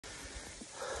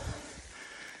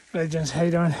Legends, how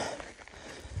you doing?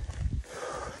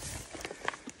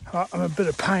 I'm a bit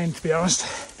of pain, to be honest. I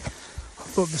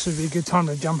thought this would be a good time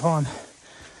to jump on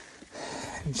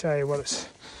and show you what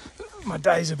my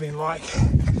days have been like.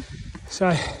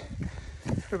 So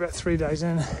we're about 3 days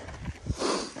in.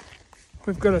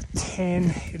 We've got a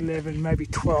 10, 11, maybe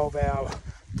 12 hour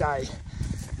day.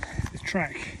 The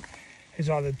track is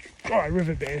either dry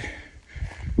riverbed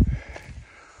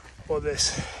or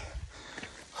this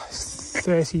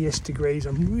 30-ish degrees.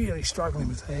 I'm really struggling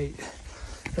with the heat.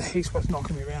 The heat's what's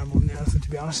knocking me around more than anything, to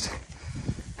be honest.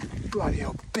 Bloody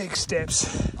hell, big steps.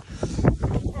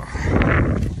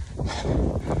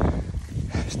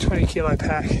 It's a 20 kilo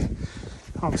pack.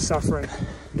 I'm suffering.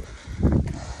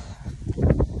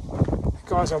 The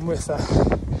guys I'm with are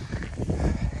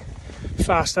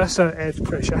faster, so it adds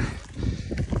pressure.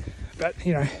 But,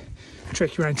 you know,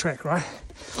 trek your own track, right?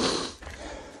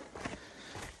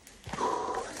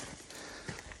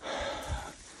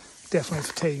 Definitely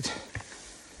fatigued.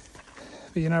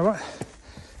 But you know what?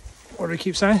 What do we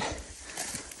keep saying?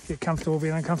 Get comfortable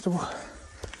being uncomfortable.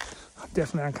 I'm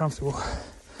definitely uncomfortable.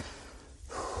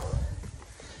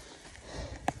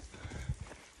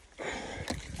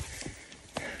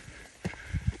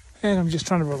 And I'm just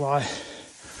trying to rely,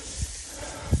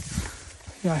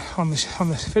 you know, on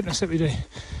the fitness that we do.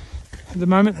 At the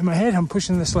moment, in my head, I'm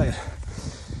pushing the sled.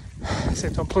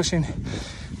 Except I'm pushing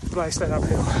the blade sled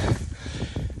uphill.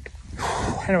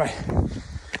 Anyway,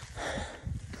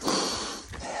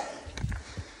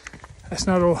 that's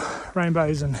not all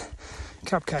rainbows and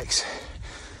cupcakes.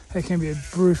 They can be a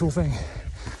brutal thing.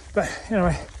 But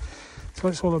anyway, that's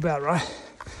what it's all about, right?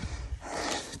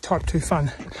 Type 2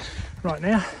 fun right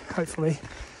now. Hopefully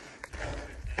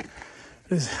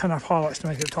there's enough highlights to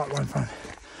make it type 1 fun.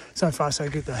 So far so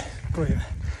good though. Brilliant.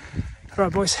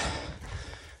 Alright boys,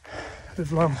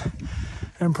 live long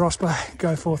and prosper,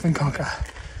 go forth and conquer.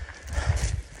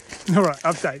 Alright,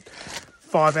 update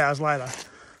 5 hours later.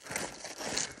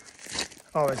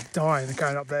 I was dying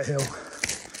going up that hill.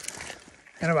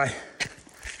 Anyway,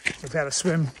 we've had a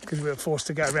swim because we were forced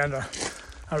to go around a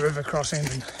river crossing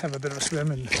and have a bit of a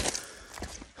swim, and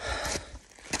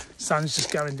sun's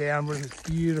just going down. We're in this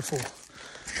beautiful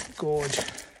gorge.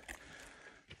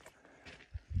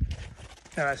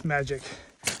 Now that's magic.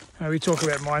 You know, we talk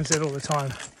about mindset all the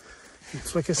time. You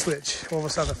flick a switch, all of a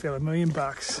sudden I feel $1 million.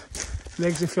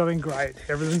 Legs are feeling great.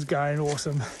 Everything's going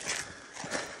awesome.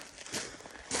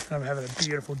 And I'm having a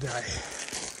beautiful day.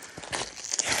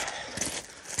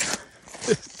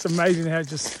 It's amazing how it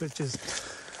just switches.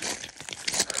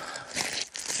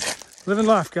 Living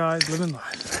life, guys, living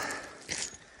life.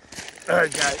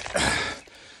 Okay.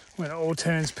 When it all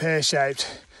turns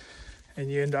pear-shaped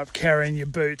and you end up carrying your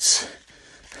boots,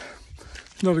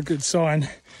 not a good sign.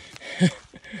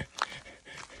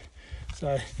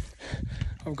 So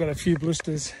I've got a few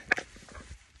blisters.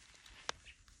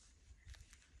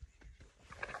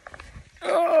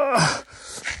 Oh.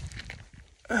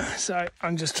 So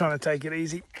I'm just trying to take it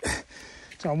easy.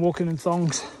 So I'm walking in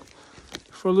thongs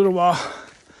for a little while.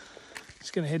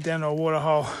 Just going to head down to a water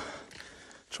hole,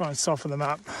 try and soften them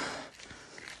up,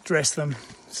 dress them,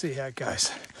 see how it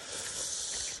goes.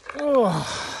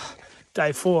 Oh,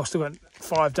 day 4, still got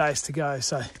 5 days to go,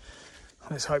 so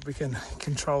let's hope we can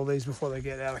control these before they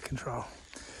get out of control.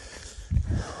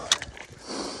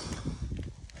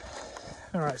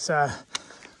 All right, so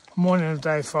morning of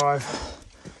day 5.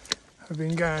 I've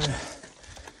been going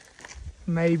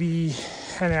maybe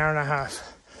an hour and a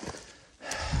half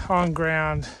on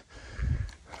ground,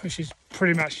 which is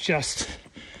pretty much just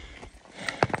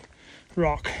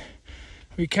rock.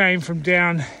 We came from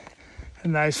down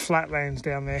in those flatlands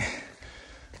down there,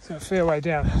 so a fair way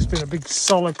down. It's been a big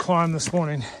solid climb this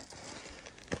morning.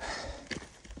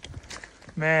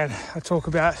 Man, I talk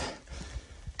about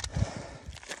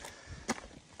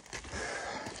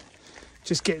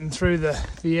just getting through the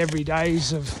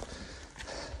everydays of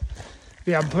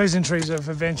the unpleasantries of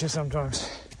adventure sometimes.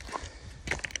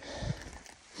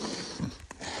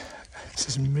 It's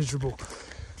just miserable.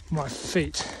 My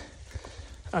feet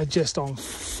are just on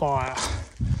fire.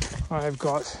 I have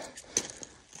got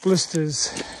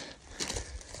blisters,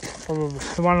 probably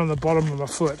the one on the bottom of my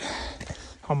foot,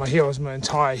 on my heel is my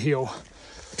entire heel,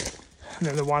 and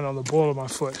then the one on the ball of my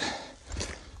foot,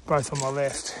 both on my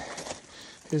left,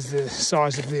 is the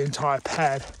size of the entire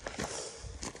pad.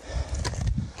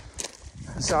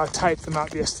 And so I taped them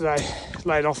up yesterday,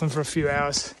 laid off them for a few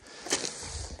hours.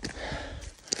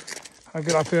 I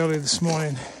got up early this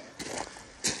morning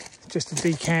just to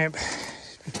decamp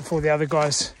before the other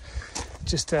guys,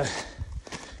 just to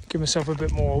give myself a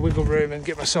bit more wiggle room and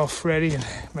get myself ready and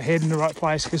my head in the right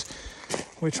place, because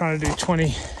We're trying to do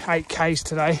 28 Ks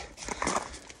today.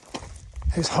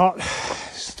 It's hot,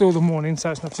 still the morning,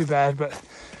 so it's not too bad, but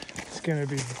it's going to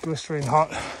be blistering hot.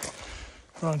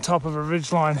 We're on top of a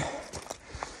ridgeline.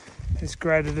 It's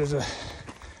graded as a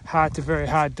hard to very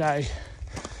hard day.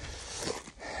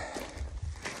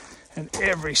 And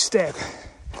every step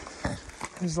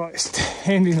is like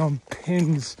standing on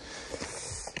pins.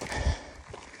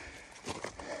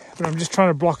 But I'm just trying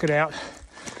to block it out.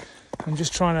 I'm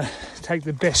just trying to take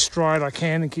the best stride I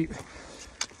can and keep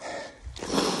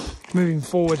moving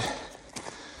forward,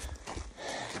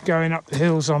 going up the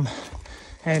hills and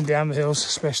down the hills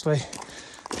especially.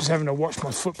 Just having to watch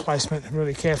my foot placement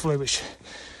really carefully, which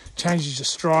changes your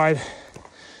stride.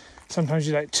 Sometimes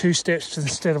you take 2 steps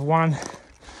instead of 1. You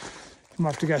might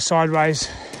have to go sideways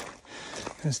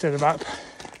instead of up.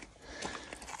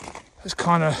 That's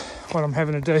kind of what I'm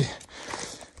having to do.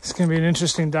 It's going to be an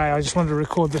interesting day. I just wanted to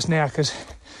record this now because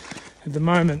at the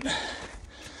moment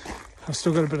I've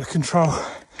still got a bit of control.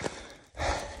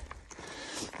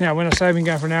 Now, when I say I've been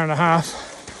going for an hour and a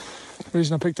half, the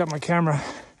reason I picked up my camera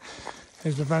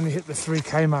is we've only hit the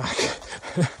 3K mark.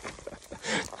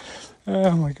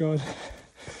 Oh my God.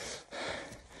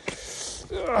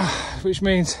 Which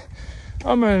means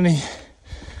I'm only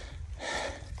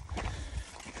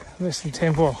less than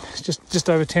 10, well, it's just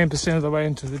over 10% of the way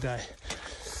into the day.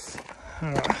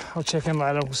 All right, I'll check in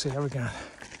later. We'll see how we're going.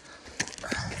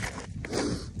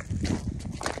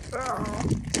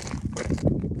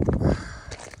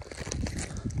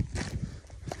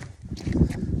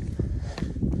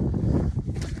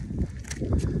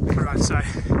 Right, so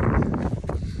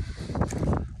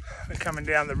we're coming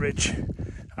down the ridge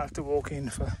after walking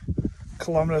for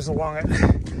kilometres along it.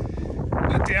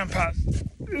 The down part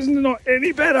is not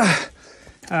any better.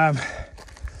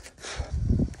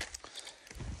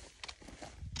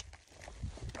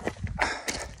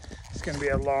 It's going to be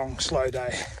a long, slow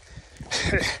day.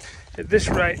 At this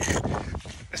rate,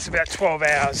 it's about 12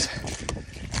 hours,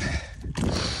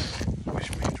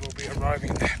 which means we'll be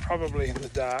arriving probably in the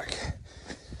dark.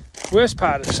 Worst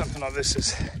part of something like this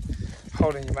is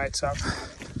holding your mates up.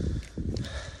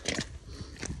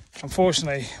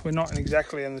 Unfortunately, we're not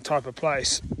exactly in the type of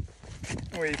place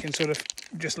where you can sort of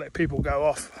just let people go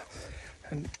off.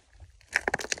 And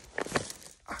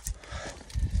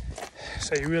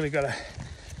so you really got to,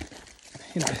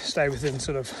 stay within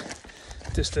sort of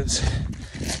distance.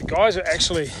 The guys are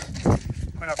actually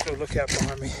went up to a lookout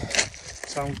behind me,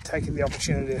 so I'm taking the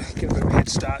opportunity to get a bit of a head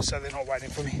start so they're not waiting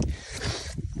for me.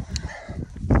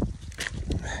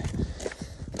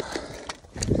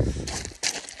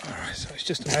 Alright, so it's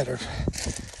just a matter of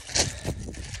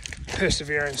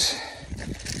perseverance.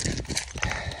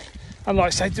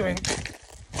 Unlike, say, doing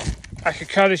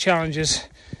Akakota challenges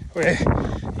where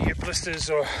you get blisters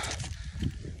or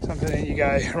something and you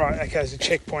go, right, okay, there's a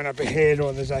checkpoint up ahead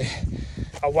or there's a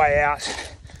way out,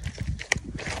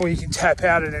 or you can tap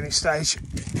out at any stage.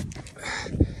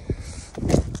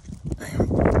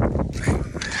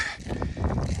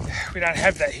 We don't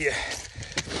have that here.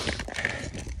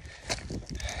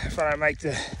 If I don't make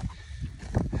the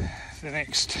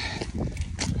next,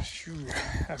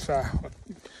 how far,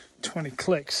 20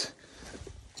 clicks,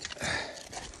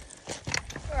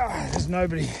 there's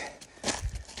nobody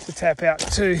to tap out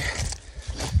to.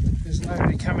 There's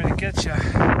nobody coming to get you.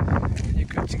 You've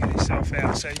got to get yourself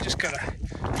out, so you just got to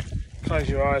close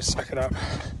your eyes, suck it up.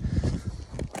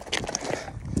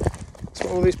 So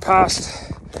all these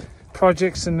past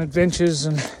projects and adventures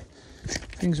and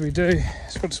things we do,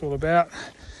 that's what it's all about.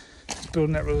 It's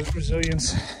building that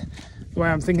resilience. The way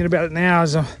I'm thinking about it now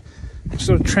is I'm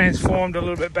sort of transformed a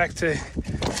little bit back to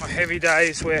my heavy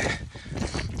days where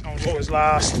I was always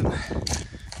last, and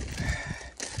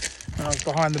when I was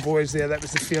behind the boys there, that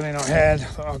was the feeling I had. I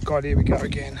thought, oh God, here we go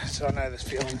again. So I know this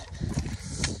feeling.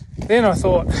 Then I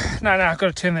thought, no, I've got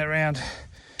to turn that around.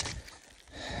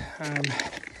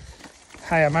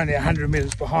 Hey, I'm only 100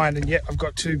 metres behind and yet I've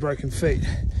got 2 broken feet,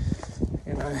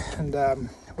 and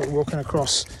we're walking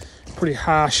across pretty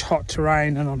harsh, hot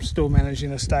terrain, and I'm still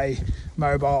managing to stay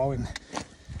mobile and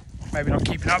maybe not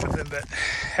keeping up with them, but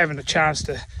having a chance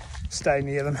to stay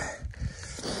near them.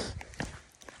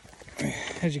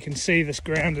 As you can see, this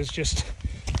ground is just,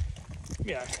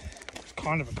 it's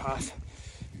kind of a path,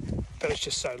 but it's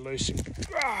just so loose. It's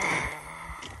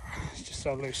just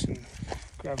so loose and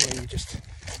gravelly. You've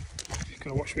got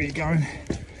to watch where you're going.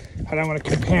 I don't want to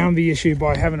compound the issue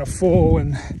by having a fall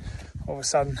and all of a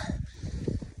sudden,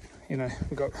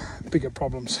 we've got bigger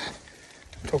problems.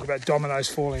 Talk about dominoes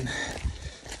falling.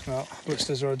 Well,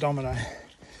 blisters are a domino.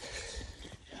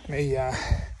 Me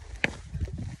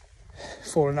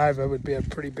falling over would be a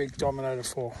pretty big domino to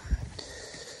fall.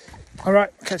 All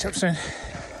right, catch up soon.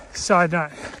 Side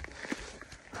note.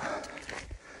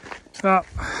 Well,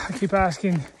 I keep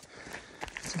asking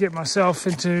to get myself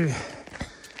into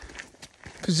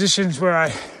positions where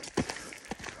I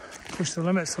push the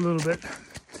limits a little bit.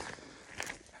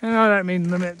 And I don't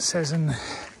mean limits as in,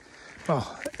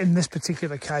 well, in this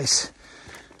particular case,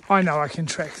 I know I can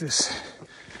track this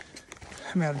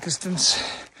amount of distance,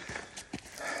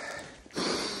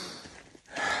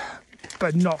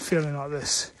 but not feeling like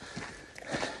this.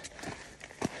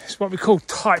 It's what we call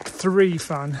type 3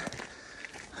 fun.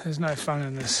 There's no fun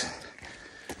in this.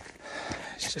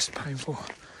 It's just painful.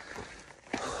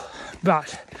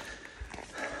 But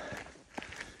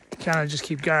can I just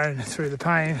keep going through the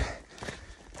pain?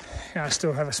 Can I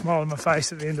still have a smile on my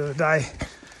face at the end of the day?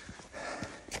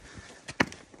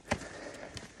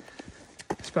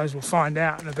 I suppose we'll find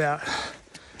out in about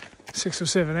 6 or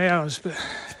 7 hours, but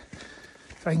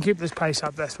if I can keep this pace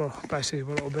up, that's basically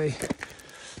what it'll be.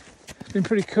 It's been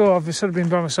pretty cool. I've sort of been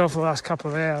by myself for the last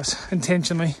couple of hours,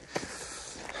 intentionally.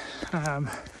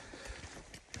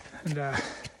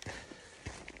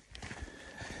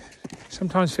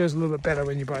 Sometimes feels a little bit better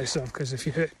when you're by yourself, because if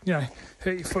you hurt your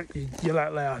foot, you yell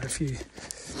out loud. If you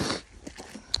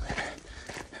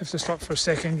have to stop for a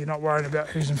second, you're not worrying about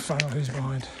who's in front or who's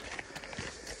behind.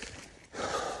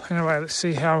 Anyway, let's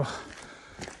see how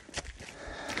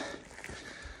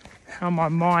my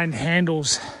mind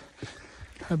handles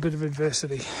a bit of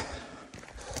adversity.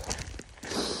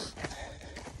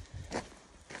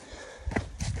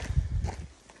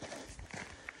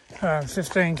 I'm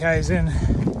 15 k's in.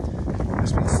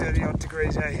 Must be 30 odd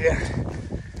degrees out here.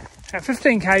 Now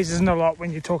 15 k's isn't a lot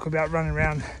when you talk about running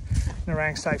around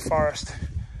Narang State Forest.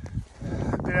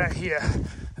 But out here,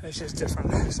 it's just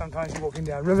different. Sometimes you're walking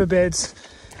down riverbeds,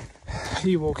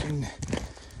 you're walking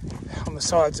on the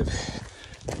sides of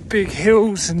big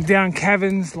hills and down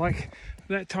caverns, like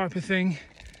that type of thing.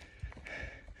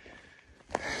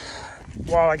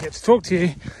 While I get to talk to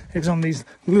you, it's on these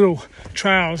little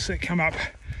trails that come up,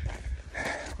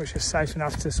 which is safe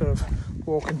enough to sort of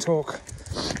walk and talk.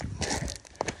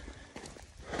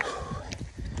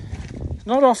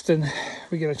 Not often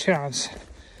we get a chance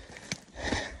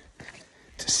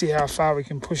to see how far we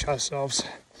can push ourselves.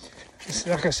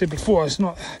 Like I said before, it's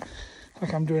not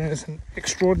like I'm doing anything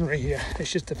extraordinary here.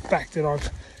 It's just the fact that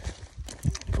I've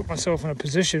put myself in a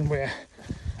position where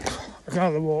I can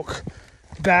either walk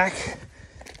back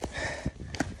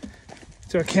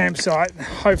to a campsite,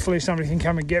 hopefully somebody can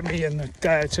come and get me in a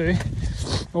day or two,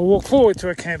 or walk forward to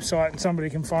a campsite and somebody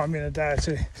can find me in a day or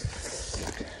two.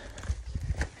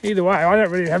 Either way, I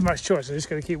don't really have much choice. I just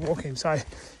got to keep walking. So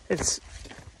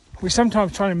we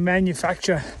sometimes try to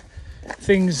manufacture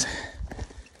things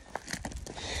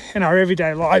in our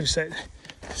everyday lives that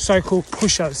so-called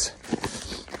push us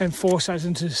and force us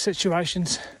into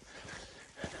situations.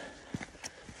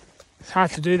 It's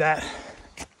hard to do that,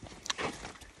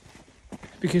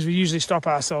 because we usually stop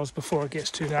ourselves before it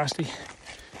gets too nasty.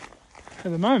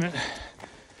 At the moment,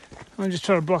 I'm just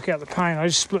trying to block out the pain. I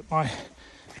just split my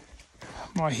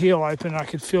heel open. I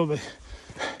could feel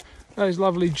those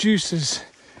lovely juices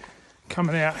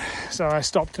coming out. So I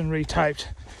stopped and retaped.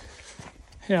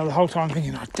 The whole time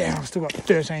thinking, oh damn, I've still got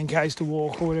 13 k's to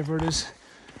walk or whatever it is.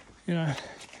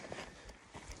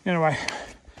 Anyway,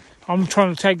 I'm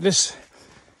trying to take this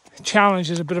challenge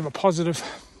as a bit of a positive.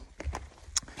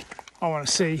 I want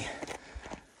to see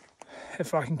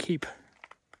if I can keep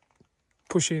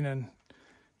pushing and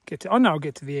get to... I know I'll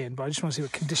get to the end, but I just want to see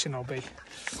what condition I'll be.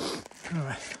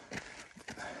 Anyway.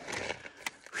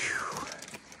 Whew.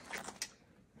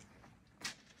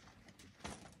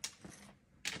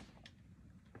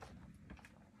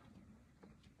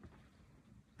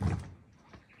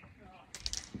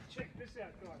 Check this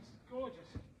out, guys. Gorgeous.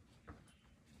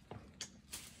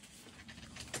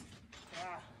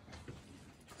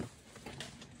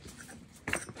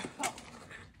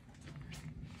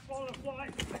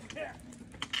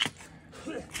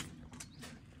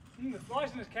 The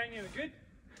flies in this canyon are good.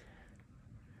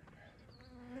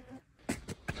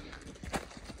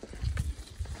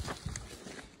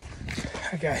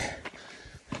 Okay.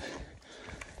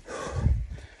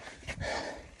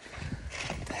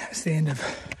 That's the end of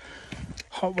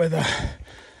hot weather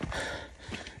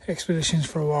expeditions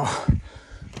for a while.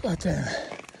 God damn,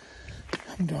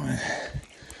 I'm dying.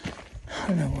 I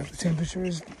don't know what the temperature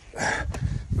is,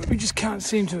 but we just can't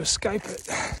seem to escape it.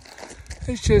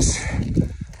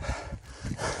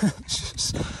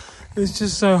 It's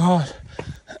just so hot.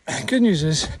 Good news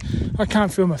is I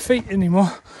can't feel my feet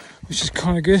anymore, which is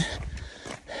kind of good.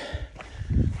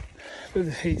 But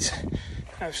the heat's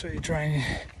absolutely draining.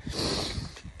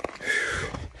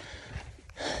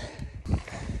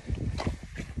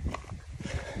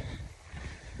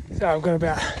 So I've got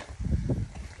about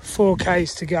 4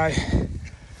 Ks to go,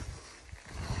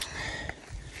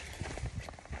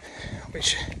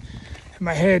 which in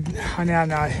my head I now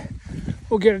know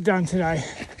we'll get it done today.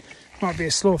 Might be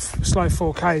a slow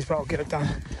 4 Ks, but I'll get it done.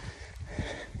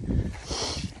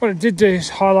 What it did do is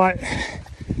highlight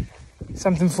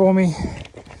something for me,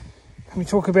 and we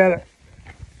talk about it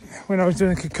when I was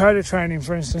doing Kokoda training,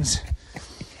 for instance,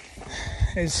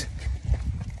 is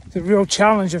the real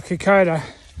challenge of Kokoda.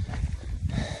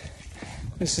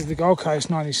 This is the Gold Coast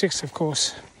 96, of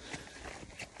course,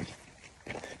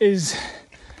 is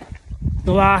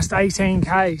the last 18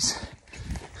 Ks.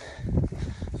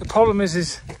 The problem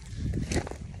is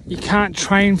you can't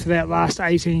train for that last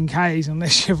 18 Ks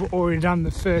unless you've already done the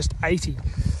first 80,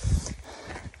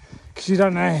 because you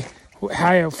don't know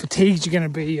how fatigued you're going to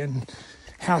be and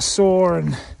how sore,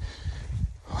 and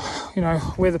you know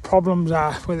where the problems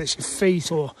are, whether it's your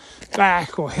feet or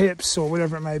back or hips or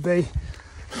whatever it may be.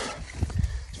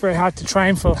 It's very hard to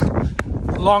train for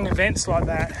long events like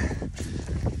that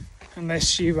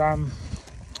unless you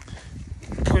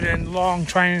put in long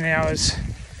training hours,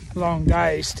 long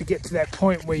days to get to that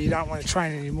point where you don't want to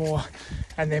train anymore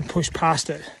and then push past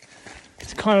it.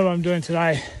 It's kind of what I'm doing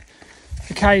today.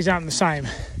 The Ks aren't the same.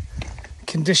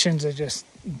 Conditions are just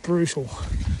brutal.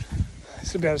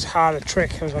 It's about as hard a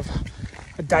trek as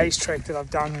a day's trek that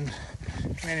I've done in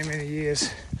many, many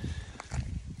years.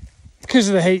 Because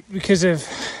of the heat, because of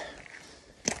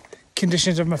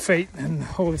conditions of my feet and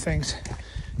all the things.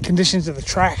 Conditions of the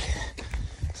track.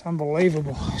 It's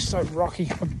unbelievable. It's so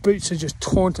rocky. My boots are just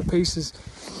torn to pieces.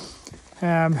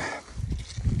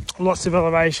 Lots of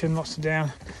elevation, lots of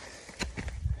down.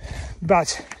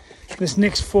 But this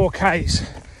next 4 Ks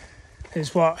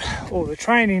is what all the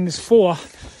training is for,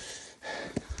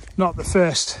 not the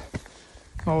first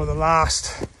or the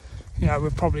last. You know,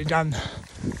 we've probably done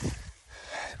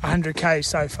 100 Ks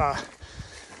so far,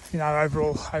 you know,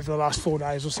 overall over the last 4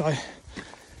 days or so.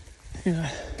 You know.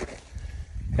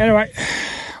 Anyway,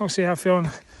 I'll see how I'm feeling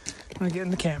when I get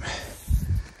into camp.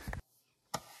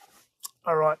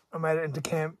 Alright, I made it into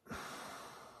camp.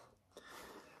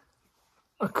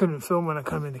 I couldn't film when I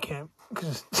came into camp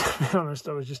because, to be honest,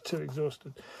 I was just too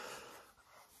exhausted.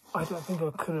 I don't think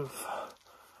I could have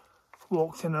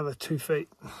walked another 2 feet.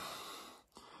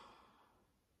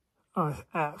 I was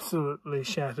absolutely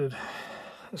shattered.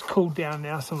 It's cooled down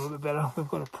now, so a little bit better. We've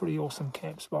got a pretty awesome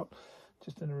camp spot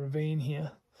just in a ravine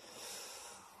here.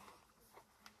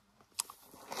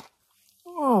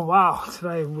 Oh wow,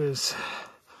 today was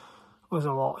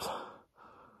a lot.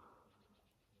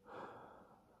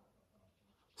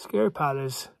 Scary part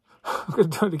is I'm going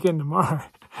to do it again tomorrow.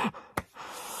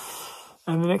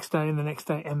 And the next day, and the next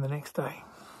day, and the next day.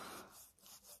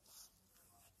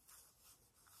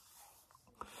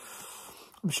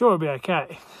 I'm sure it'll be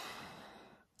okay.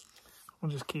 I'll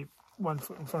just keep one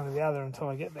foot in front of the other until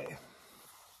I get there.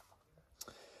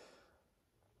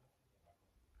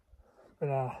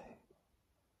 But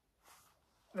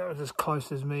that was as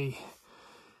close as me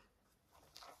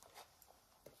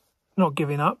not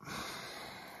giving up,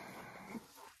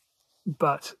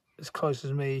 but as close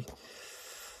as me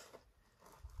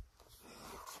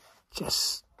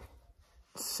just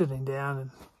sitting down and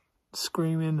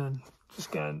screaming and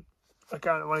just going, I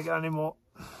don't want to go anymore.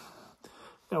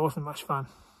 That wasn't much fun.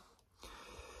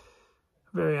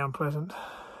 Very unpleasant.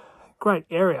 Great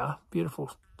area, beautiful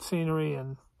scenery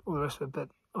and all the rest of it, but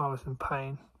I was in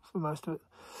pain for most of it.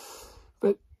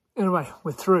 But anyway,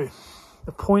 we're through.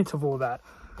 The point of all that,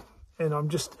 and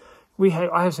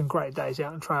I have some great days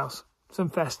out on trails, some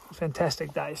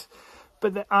fantastic days,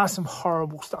 but there are some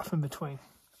horrible stuff in between.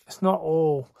 It's not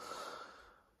all,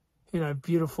 you know,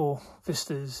 beautiful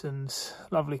vistas and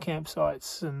lovely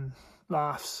campsites and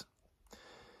laughs.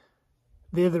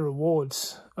 They're the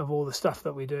rewards of all the stuff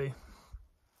that we do.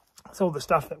 It's all the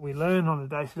stuff that we learn on a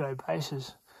day-to-day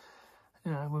basis.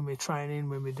 You know, when we're training,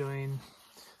 when we're doing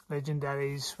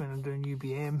legendaries, when I'm doing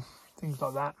UBM, things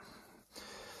like that.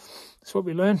 It's what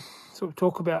we learn. It's what we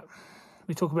talk about.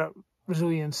 We talk about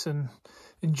resilience and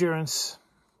endurance.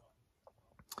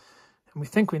 And we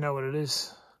think we know what it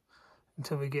is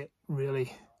until we get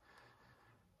really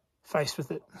faced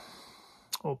with it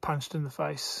or punched in the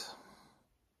face.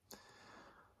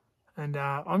 And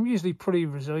I'm usually pretty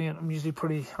resilient.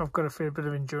 I've got a fair bit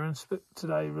of endurance, but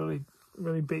today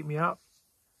really beat me up.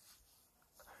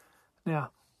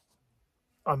 Now,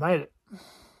 I made it.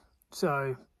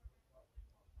 So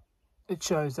it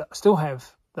shows that I still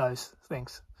have those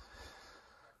things.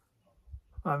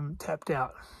 I'm tapped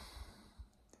out.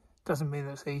 Doesn't mean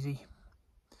it's easy.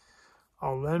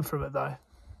 I'll learn from it though.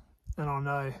 And I'll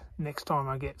know next time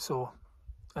I get sore,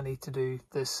 I need to do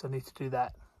this, I need to do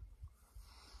that.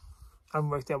 I haven't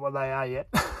worked out what they are yet.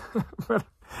 But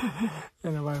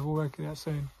anyway, we'll work it out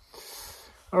soon.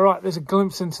 All right, there's a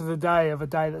glimpse into the day of a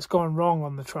day that's gone wrong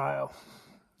on the trail.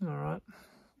 All right.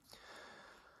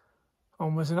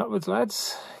 Onwards and upwards,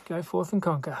 lads. Go forth and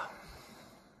conquer.